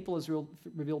that people as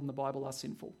revealed in the Bible are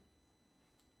sinful.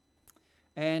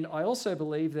 And I also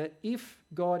believe that if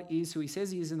God is who he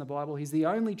says he is in the Bible, he's the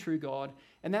only true God,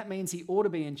 and that means he ought to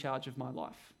be in charge of my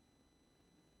life.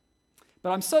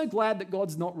 But I'm so glad that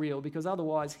God's not real, because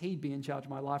otherwise he'd be in charge of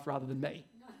my life rather than me.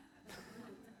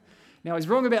 Now, he's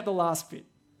wrong about the last bit.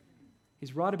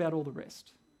 He's right about all the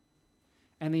rest.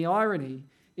 And the irony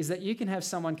is that you can have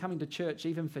someone coming to church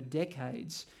even for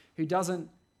decades who doesn't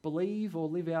believe or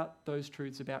live out those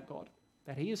truths about God.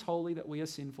 That he is holy, that we are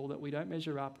sinful, that we don't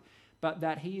measure up, but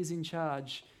that he is in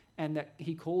charge and that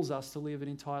he calls us to live an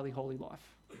entirely holy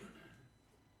life.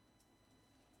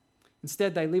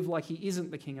 Instead, they live like he isn't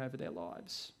the king over their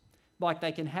lives, like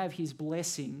they can have his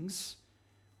blessings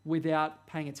without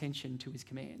paying attention to his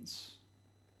commands.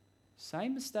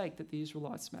 Same mistake that the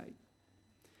Israelites made.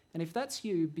 And if that's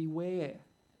you, beware.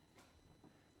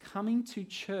 Coming to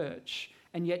church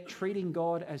and yet treating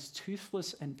God as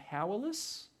toothless and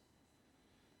powerless,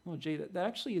 that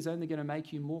actually is only going to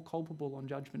make you more culpable on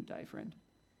Judgment Day, friend.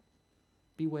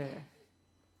 Beware.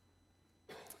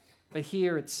 But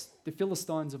here it's the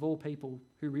Philistines of all people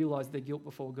who realise their guilt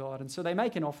before God. And so they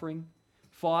make an offering,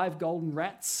 5 golden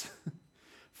rats,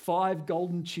 5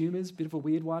 golden tumours, bit of a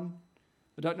weird one.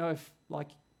 I don't know if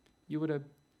you were to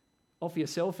offer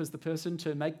yourself as the person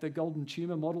to make the golden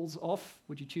tumour models off.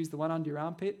 Would you choose the one under your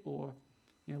armpit, or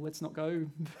let's not go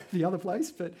the other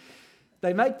place? But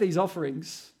they make these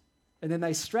offerings and then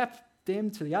they strap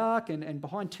them to the ark and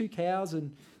behind 2 cows,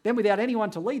 and then without anyone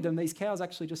to lead them, these cows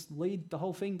actually just lead the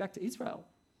whole thing back to Israel.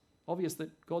 Obvious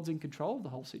that God's in control of the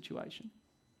whole situation.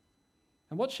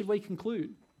 And what should we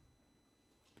conclude?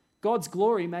 God's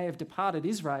glory may have departed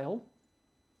Israel,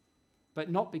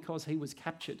 but not because he was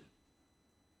captured.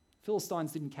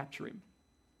 Philistines didn't capture him.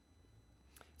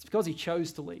 It's because he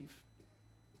chose to leave.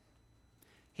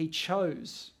 He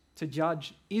chose to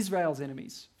judge Israel's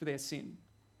enemies for their sin.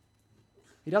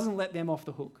 He doesn't let them off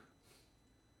the hook.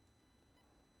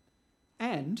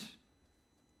 And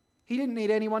he didn't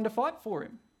need anyone to fight for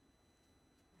him.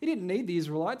 He didn't need the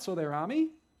Israelites or their army.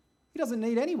 He doesn't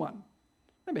need anyone.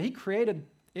 Remember, he created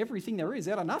everything there is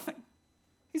out of nothing.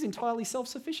 He's entirely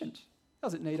self-sufficient.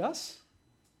 Doesn't need us.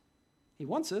 He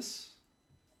wants us.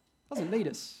 Doesn't need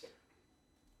us.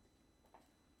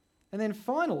 And then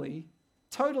finally,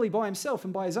 totally by himself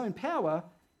and by his own power,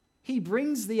 he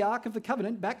brings the Ark of the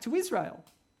Covenant back to Israel.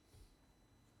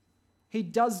 He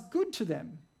does good to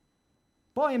them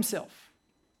by himself.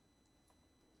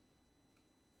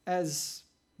 As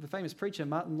the famous preacher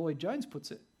Martin Lloyd-Jones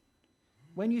puts it,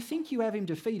 when you think you have him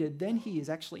defeated, then he is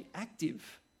actually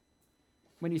active.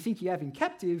 When you think you have him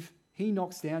captive, he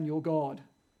knocks down your God.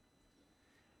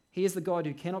 He is the God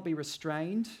who cannot be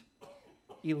restrained,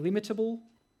 illimitable,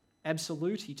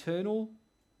 absolute, eternal,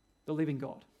 the living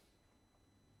God.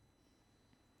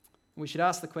 We should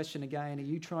ask the question again, are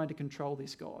you trying to control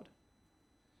this God?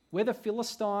 Whether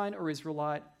Philistine or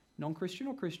Israelite, non-Christian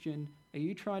or Christian, are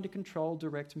you trying to control,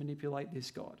 direct, manipulate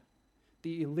this God?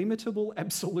 The illimitable,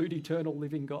 absolute, eternal,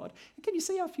 living God. And can you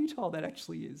see how futile that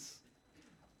actually is?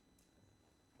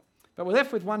 But we're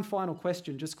left with one final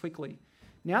question, just quickly.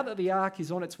 Now that the ark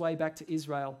is on its way back to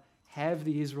Israel, have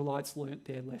the Israelites learnt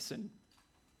their lesson?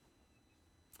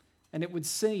 And it would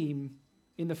seem,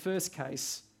 in the first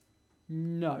case,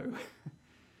 no.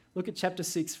 Look at chapter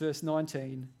 6, verse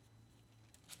 19.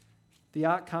 The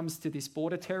ark comes to this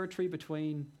border territory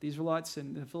between the Israelites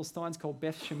and the Philistines called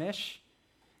Beth Shemesh,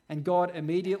 and God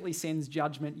immediately sends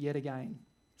judgment yet again.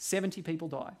 70 people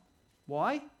die.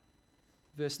 Why?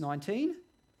 Verse 19.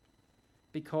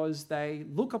 Because they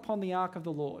look upon the ark of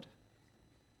the Lord.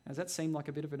 Does that seem like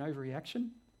a bit of an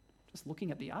overreaction? Just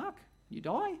looking at the ark, you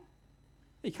die?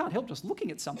 You can't help just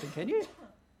looking at something, can you?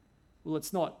 Well,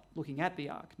 it's not looking at the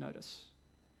ark, notice.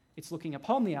 It's looking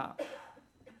upon the ark.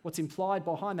 What's implied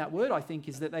behind that word, I think,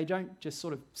 is that they don't just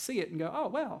sort of see it and go, oh,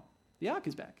 wow, the ark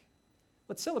is back.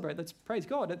 Let's celebrate, let's praise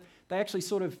God. They actually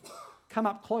sort of come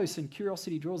up close and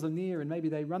curiosity draws them near, and maybe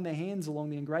they run their hands along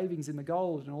the engravings in the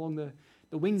gold and along the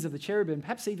wings of the cherubim.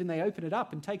 Perhaps even they open it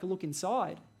up and take a look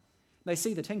inside. They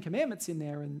see the 10 Commandments in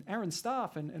there and Aaron's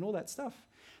staff and all that stuff.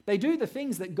 They do the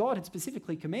things that God had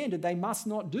specifically commanded they must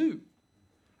not do.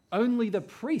 Only the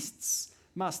priests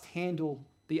must handle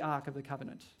the Ark of the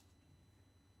Covenant.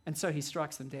 And so he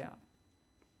strikes them down.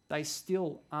 They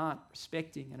still aren't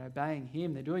respecting and obeying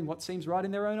him. They're doing what seems right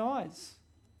in their own eyes.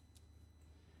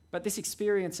 But this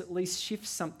experience at least shifts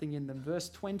something in them. Verse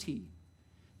 20,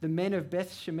 the men of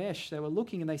Beth Shemesh, they were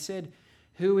looking and they said,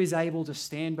 who is able to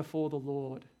stand before the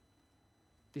Lord,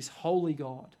 this holy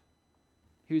God,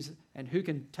 and who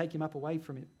can take him up away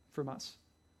from us?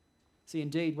 See,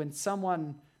 indeed, when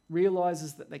someone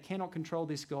realizes that they cannot control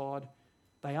this God,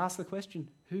 they ask the question,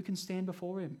 who can stand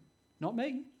before him? Not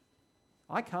me.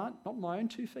 I can't, not my own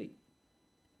 2 feet.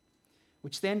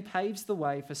 Which then paves the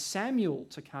way for Samuel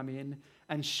to come in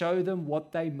and show them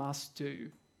what they must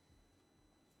do.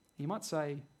 You might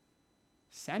say,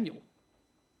 Samuel?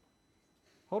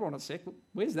 Hold on a sec,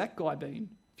 where's that guy been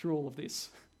through all of this?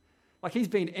 Like he's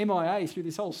been MIA through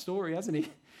this whole story, hasn't he?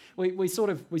 We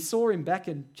saw him back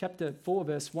in chapter 4,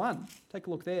 verse 1. Take a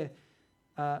look there.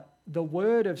 The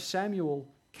word of Samuel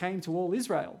came to all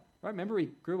Israel. Right? Remember, he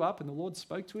grew up and the Lord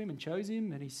spoke to him and chose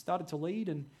him and he started to lead.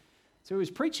 And so he was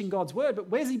preaching God's word, but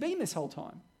where's he been this whole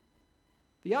time?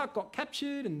 The ark got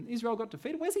captured and Israel got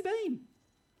defeated. Where's he been?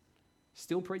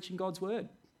 Still preaching God's word.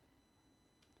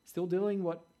 Still doing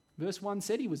what verse 1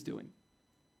 said he was doing.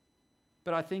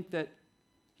 But I think that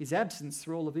his absence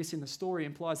through all of this in the story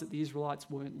implies that the Israelites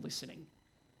weren't listening.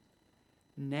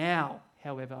 Now,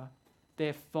 however,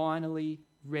 they're finally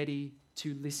ready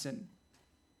to listen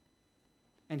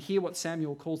and hear what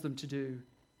Samuel calls them to do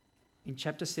in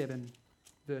chapter 7,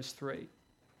 verse 3.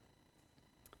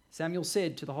 Samuel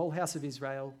said to the whole house of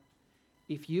Israel,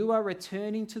 if you are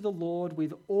returning to the Lord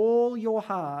with all your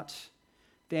heart,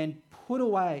 then put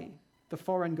away the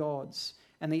foreign gods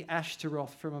and the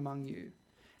Ashtaroth from among you,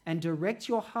 and direct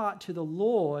your heart to the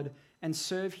Lord and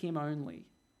serve him only,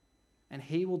 and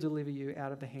he will deliver you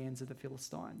out of the hands of the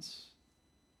Philistines.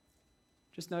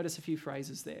 Just notice a few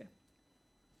phrases there.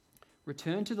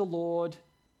 Return to the Lord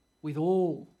with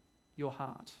all your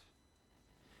heart.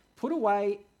 Put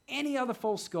away any other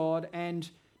false god and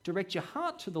direct your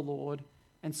heart to the Lord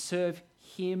and serve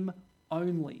him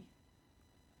only.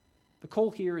 The call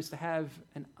here is to have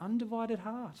an undivided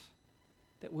heart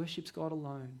that worships God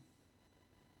alone.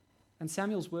 And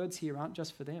Samuel's words here aren't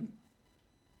just for them.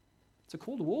 It's a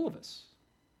call to all of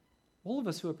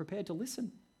us who are prepared to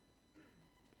listen.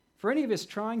 For any of us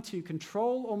trying to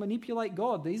control or manipulate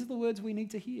God, these are the words we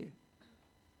need to hear.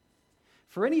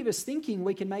 For any of us thinking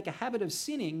we can make a habit of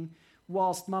sinning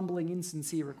whilst mumbling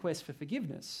insincere requests for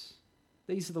forgiveness,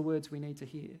 these are the words we need to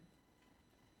hear.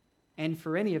 And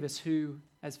for any of us who,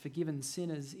 as forgiven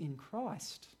sinners in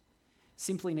Christ,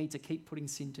 simply need to keep putting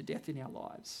sin to death in our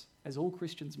lives, as all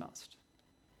Christians must,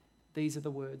 these are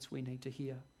the words we need to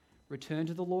hear. Return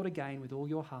to the Lord again with all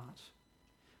your heart.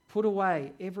 Put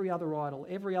away every other idol,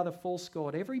 every other false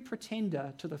god, every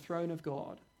pretender to the throne of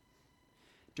God.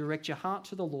 Direct your heart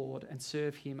to the Lord and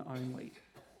serve him only.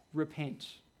 Repent.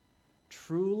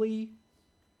 Truly,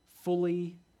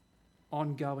 fully,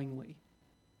 ongoingly,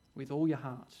 with all your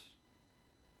heart.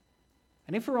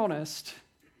 And if we're honest,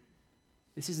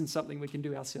 this isn't something we can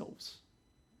do ourselves,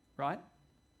 right?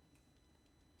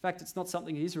 In fact, it's not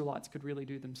something the Israelites could really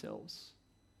do themselves.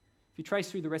 If you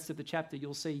trace through the rest of the chapter,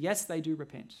 you'll see, yes, they do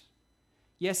repent.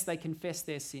 Yes, they confess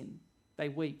their sin. They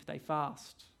weep, they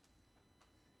fast.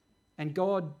 And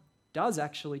God does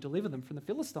actually deliver them from the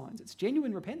Philistines. It's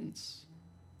genuine repentance.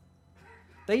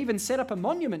 They even set up a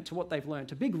monument to what they've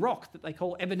learned, a big rock that they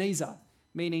call Ebenezer,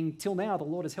 meaning till now the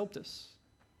Lord has helped us.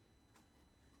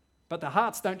 But the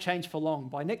hearts don't change for long.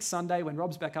 By next Sunday, when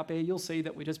Rob's back up here, you'll see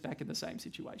that we're just back in the same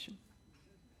situation.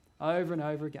 Over and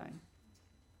over again.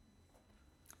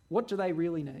 What do they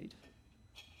really need?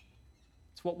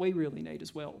 It's what we really need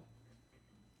as well.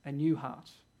 A new heart.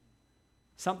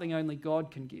 Something only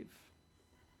God can give.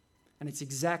 And it's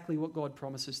exactly what God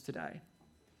promises today.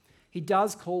 He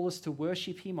does call us to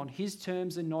worship him on his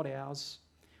terms and not ours,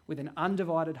 with an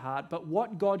undivided heart. But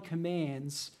what God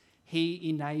commands, he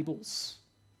enables.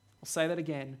 I'll say that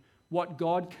again. What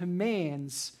God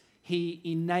commands, he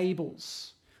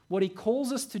enables. What he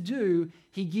calls us to do,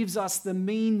 he gives us the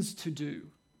means to do.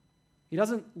 He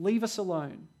doesn't leave us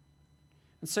alone.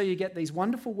 And so you get these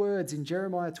wonderful words in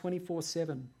Jeremiah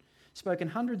 24:7, spoken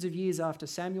hundreds of years after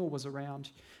Samuel was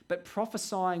around, but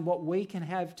prophesying what we can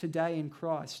have today in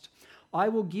Christ. I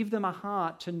will give them a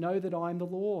heart to know that I am the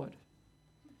Lord.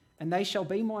 And they shall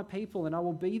be my people, and I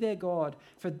will be their God,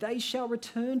 for they shall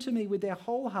return to me with their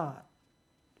whole heart.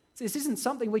 So this isn't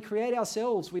something we create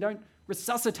ourselves. We don't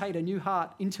resuscitate a new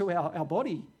heart into our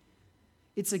body.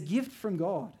 It's a gift from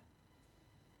God.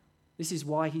 This is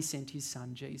why he sent his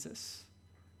son, Jesus.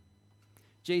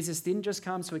 Jesus didn't just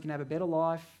come so we can have a better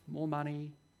life, more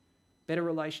money, better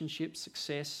relationships,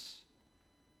 success,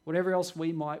 whatever else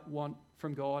we might want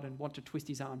from God and want to twist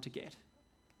his arm to get.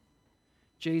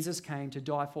 Jesus came to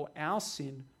die for our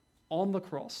sin on the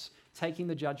cross, taking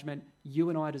the judgment you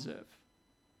and I deserve.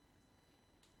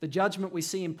 The judgment we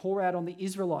see him pour out on the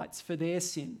Israelites for their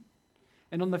sin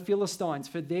and on the Philistines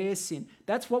for their sin.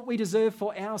 That's what we deserve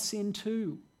for our sin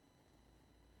too.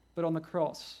 But on the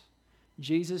cross,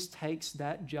 Jesus takes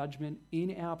that judgment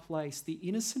in our place, the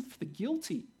innocent for the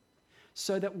guilty,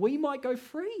 so that we might go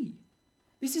free.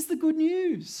 This is the good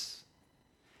news.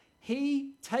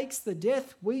 He takes the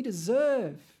death we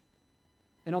deserve.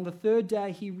 And on the third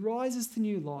day, he rises to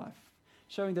new life,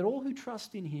 showing that all who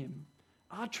trust in him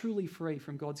are truly free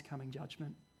from God's coming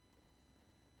judgment.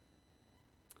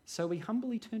 So we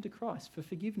humbly turn to Christ for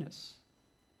forgiveness.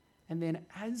 And then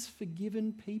as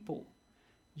forgiven people,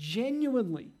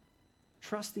 genuinely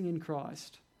trusting in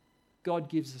Christ, God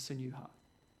gives us a new heart.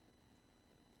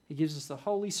 He gives us the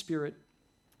Holy Spirit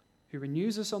who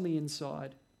renews us on the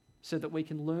inside so that we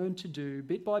can learn to do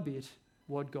bit by bit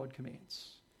what God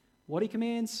commands. What he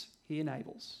commands, he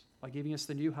enables by giving us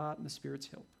the new heart and the Spirit's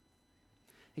help.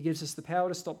 He gives us the power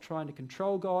to stop trying to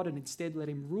control God and instead let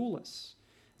him rule us.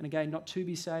 And again, not to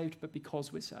be saved, but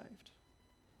because we're saved.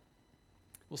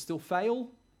 We'll still fail.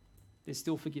 There's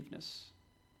still forgiveness.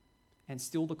 And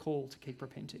still the call to keep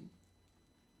repenting.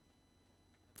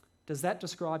 Does that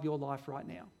describe your life right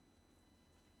now?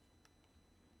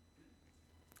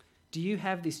 Do you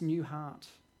have this new heart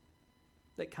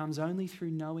that comes only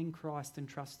through knowing Christ and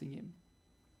trusting him?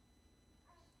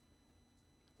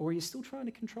 Or are you still trying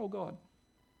to control God?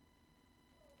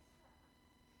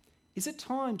 Is it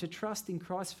time to trust in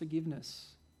Christ's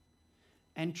forgiveness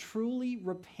and truly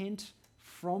repent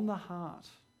from the heart?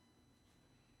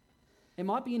 It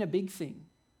might be in a big thing,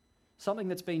 something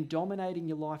that's been dominating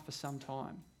your life for some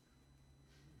time.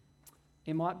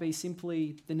 It might be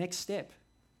simply the next step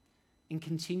in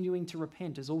continuing to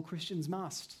repent, as all Christians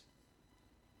must.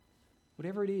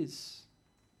 Whatever it is,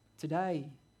 today,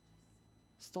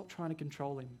 stop trying to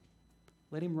control him.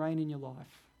 Let him reign in your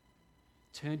life.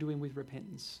 Turn to him with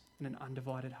repentance and an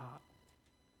undivided heart.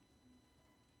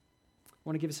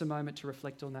 want to give us a moment to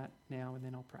reflect on that now, and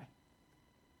then I'll pray.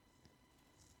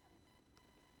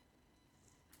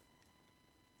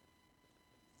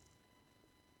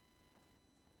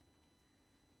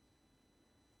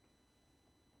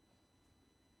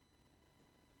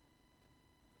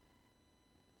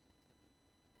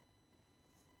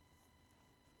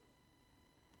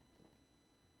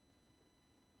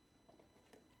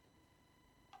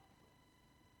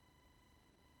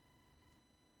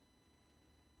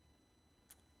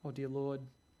 Oh, dear Lord,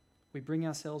 we bring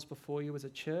ourselves before you as a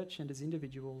church and as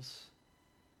individuals.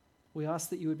 We ask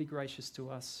that you would be gracious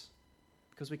to us,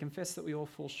 because we confess that we all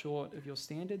fall short of your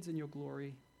standards and your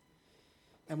glory,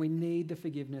 and we need the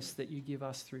forgiveness that you give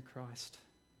us through Christ.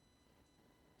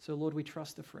 So, Lord, we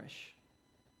trust afresh.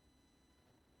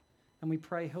 And we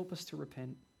pray, help us to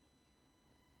repent.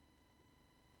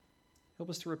 Help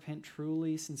us to repent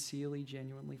truly, sincerely,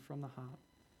 genuinely from the heart.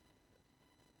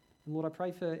 And Lord, I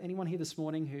pray for anyone here this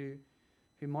morning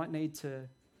who might need to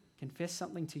confess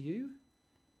something to you,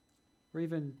 or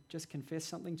even just confess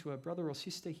something to a brother or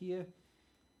sister here,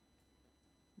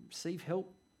 receive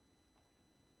help,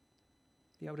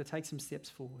 be able to take some steps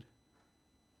forward.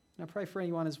 And I pray for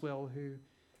anyone as well who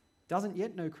doesn't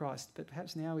yet know Christ, but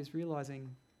perhaps now is realizing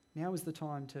now is the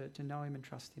time to know him and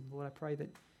trust him. Lord, I pray that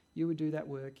you would do that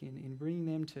work in bringing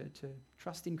them to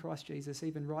trust in Christ Jesus,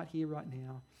 even right here, right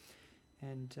now.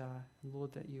 And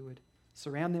Lord, that you would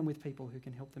surround them with people who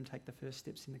can help them take the first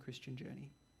steps in the Christian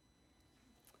journey.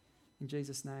 In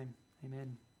Jesus' name,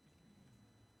 amen.